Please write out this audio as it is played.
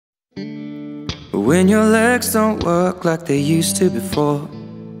when your legs don't work like they used to before,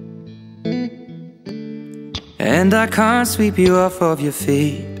 and I can't sweep you off of your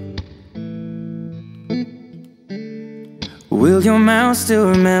feet. Will your mouth still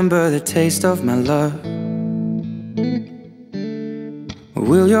remember the taste of my love?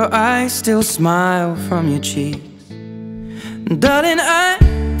 Will your eyes still smile from your cheeks? Darling, I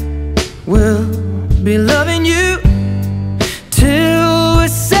will be loving you till we're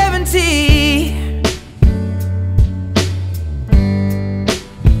 70.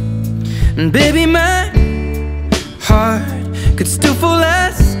 And baby, my heart could still fall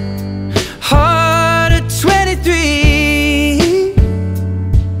as hard at 23.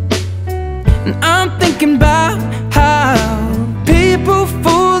 And I'm thinking about how people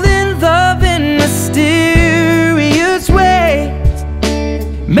fall in love in mysterious ways.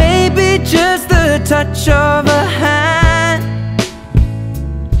 Maybe just the touch of a hand.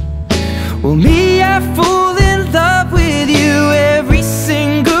 Well, me, I fall in love with you every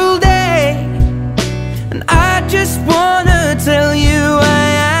single day, and I just wanna tell you I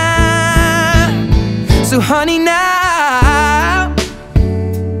am. So honey, now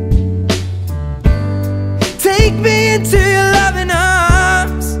take me into your loving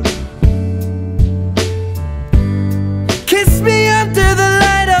arms. Kiss me under the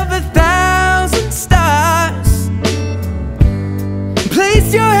light of 1,000 stars. Place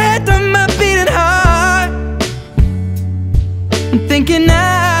your head on my beating heart. I'm thinking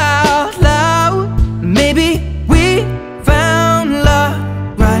out loud, maybe we found love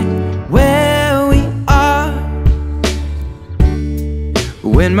right where we are.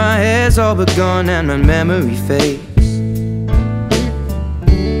 When my hair's all but gone and my memory fades,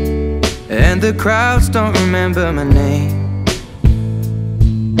 and the crowds don't remember my name,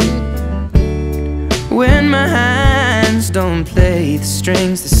 when my hands don't play the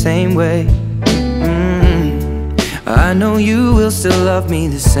strings the same way, I know you will still love me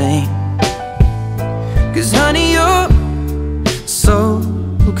the same. 'Cause honey, your soul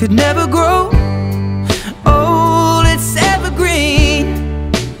could never grow old, it's evergreen.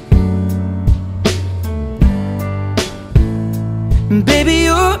 And baby,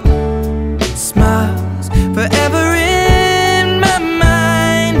 your smile's forever in my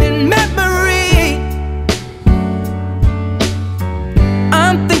mind and memory.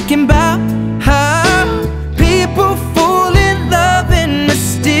 I'm thinking about how people fall in love in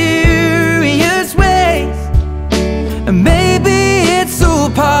mysterious ways, and maybe it's all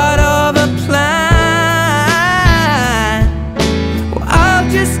part of a plan. Well, I'll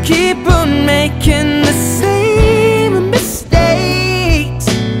just keep on making the same mistakes,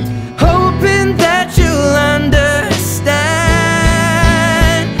 hoping that you'll understand.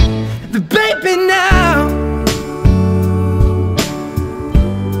 But baby, now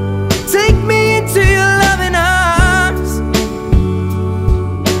take me into your loving arms.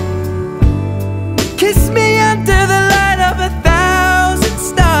 Kiss me under the light of 1,000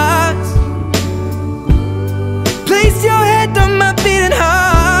 stars. Place your head on my beating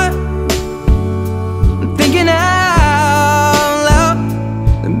heart. I'm thinking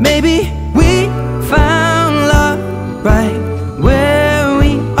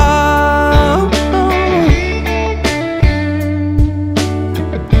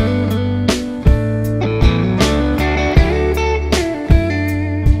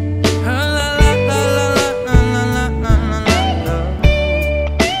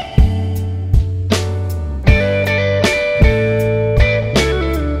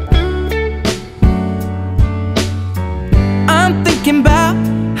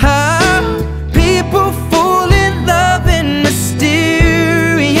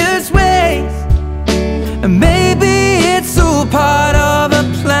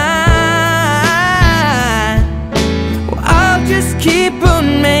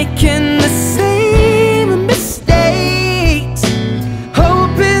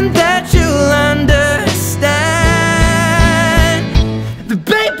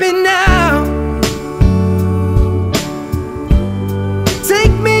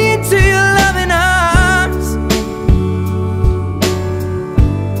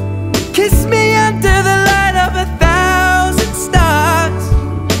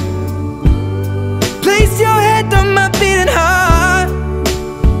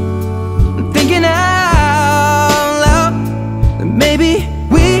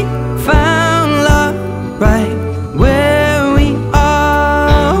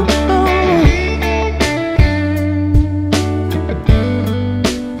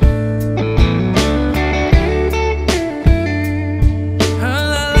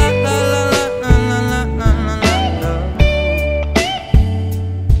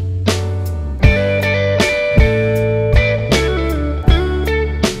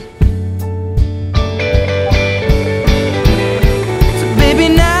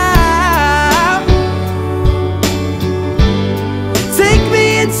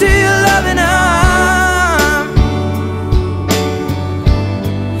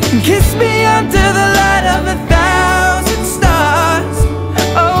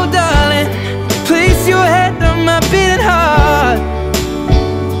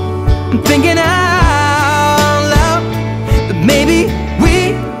I'm thinking